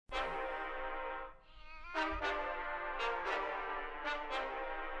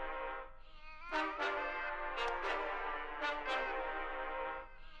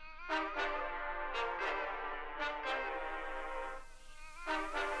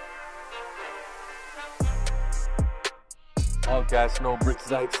All gas, no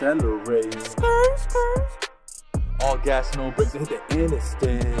brakes, I accelerate. All gas, no brakes, I hit the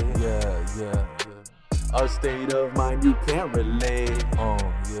interstate. Yeah. A state of mind you can't relate.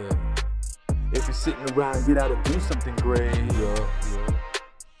 Yeah. If you're sitting around, get out and do something great. Yeah.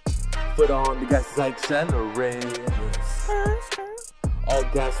 Foot on the gas as I accelerate. All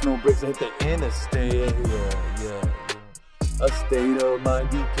gas, no brakes, I hit the interstate. Yeah. A state of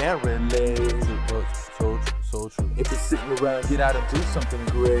mind you can't relate. So true. If you're sitting around, get out and do something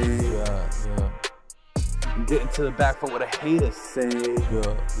great. Yeah. Get into the back for what I haters say.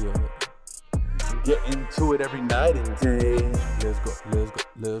 Yeah. Get into it every night and day. Let's go.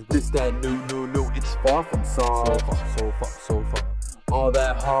 This that new, it's far from soft. So far. All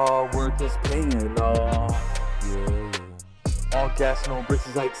that hard work is paying off. Yeah. All gas, no brakes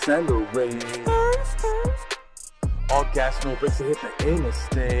as I accelerate. All gas, no brakes, I hit the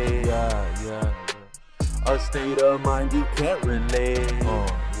interstate. Yeah. A state of mind you can't relate. Yeah.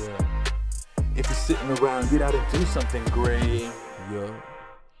 If you're sitting around, get out and do something great. Yeah.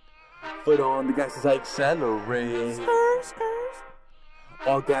 Foot on the gas as I accelerate.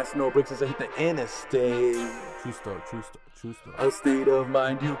 All gas, no brakes as I hit the interstate. True start. A state of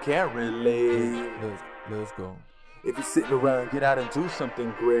mind you can't relate. Let's go. If you're sitting around, get out and do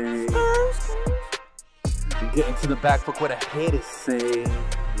something great. Get into the back, fuck what I haters say.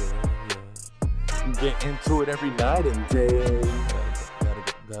 Yeah. Get into it every night and day.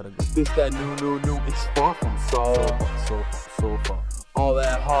 Gotta go. This that new, it's far from soft. So far. All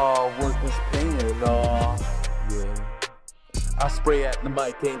that hard work is paying off. Yeah. I spray at the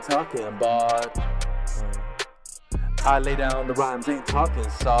mic, ain't talking about. I lay down the rhymes, ain't talking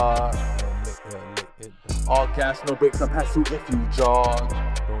soft. All gas, no brakes, I'm past you if you jog.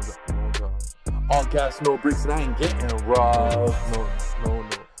 Don't jog. All gas, no brakes, and I ain't getting robbed. No.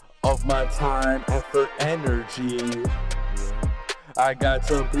 Of my time, effort, energy. Yeah. I got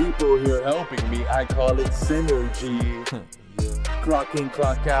some people here helping me, I call it synergy. Yeah. Clock in,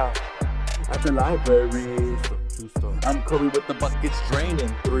 clock out at the library. True story. I'm Kobe with the buckets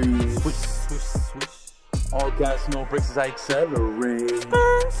draining threes. Swish. All gas, no brakes as I accelerate.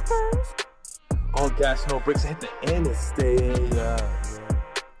 All gas, no brakes, I hit the interstate. Yeah.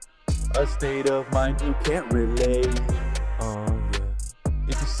 A state of mind you can't relate. Yeah.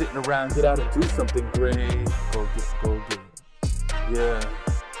 If you're sitting around, get out and do something great. Go get it. Yeah.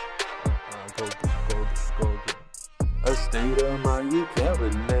 Go get it. A state of mind you can't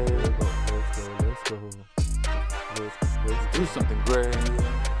relate. Let's go. Let's do something great.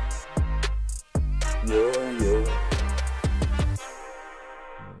 Yeah.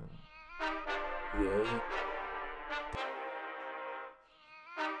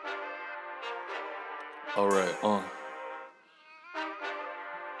 Alright,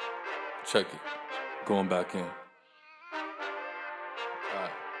 check it. Going back in.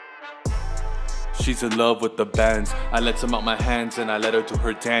 Alright. She's in love with the bands. I let some out my hands and I let her do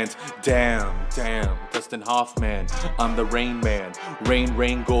her dance. Damn. Dustin Hoffman, I'm the Rain Man.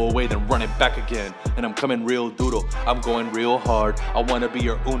 Rain, go away, then run it back again. And I'm coming real doodle, I'm going real hard. I wanna be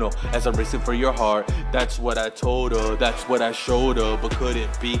your Uno as I'm racing for your heart. That's what I told her, that's what I showed her. But could it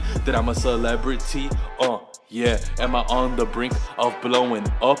be that I'm a celebrity? Yeah, am I on the brink of blowing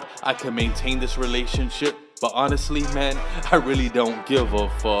up? I can maintain this relationship, but honestly, man, I really don't give a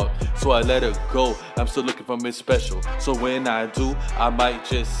fuck. So I let her go, I'm still looking for Miss Special. So when I do, I might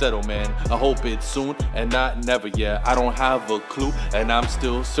just settle, man. I hope it's soon and not never, yeah. I don't have a clue and I'm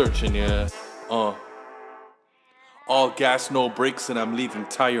still searching, yeah. All gas, no brakes, and I'm leaving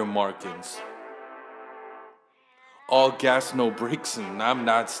tire markings. All gas, no brakes, and I'm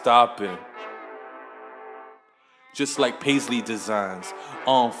not stopping. Just like Paisley designs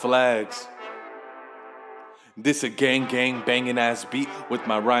on flags. This a gang banging ass beat with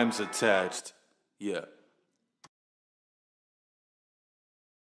my rhymes attached. Yeah.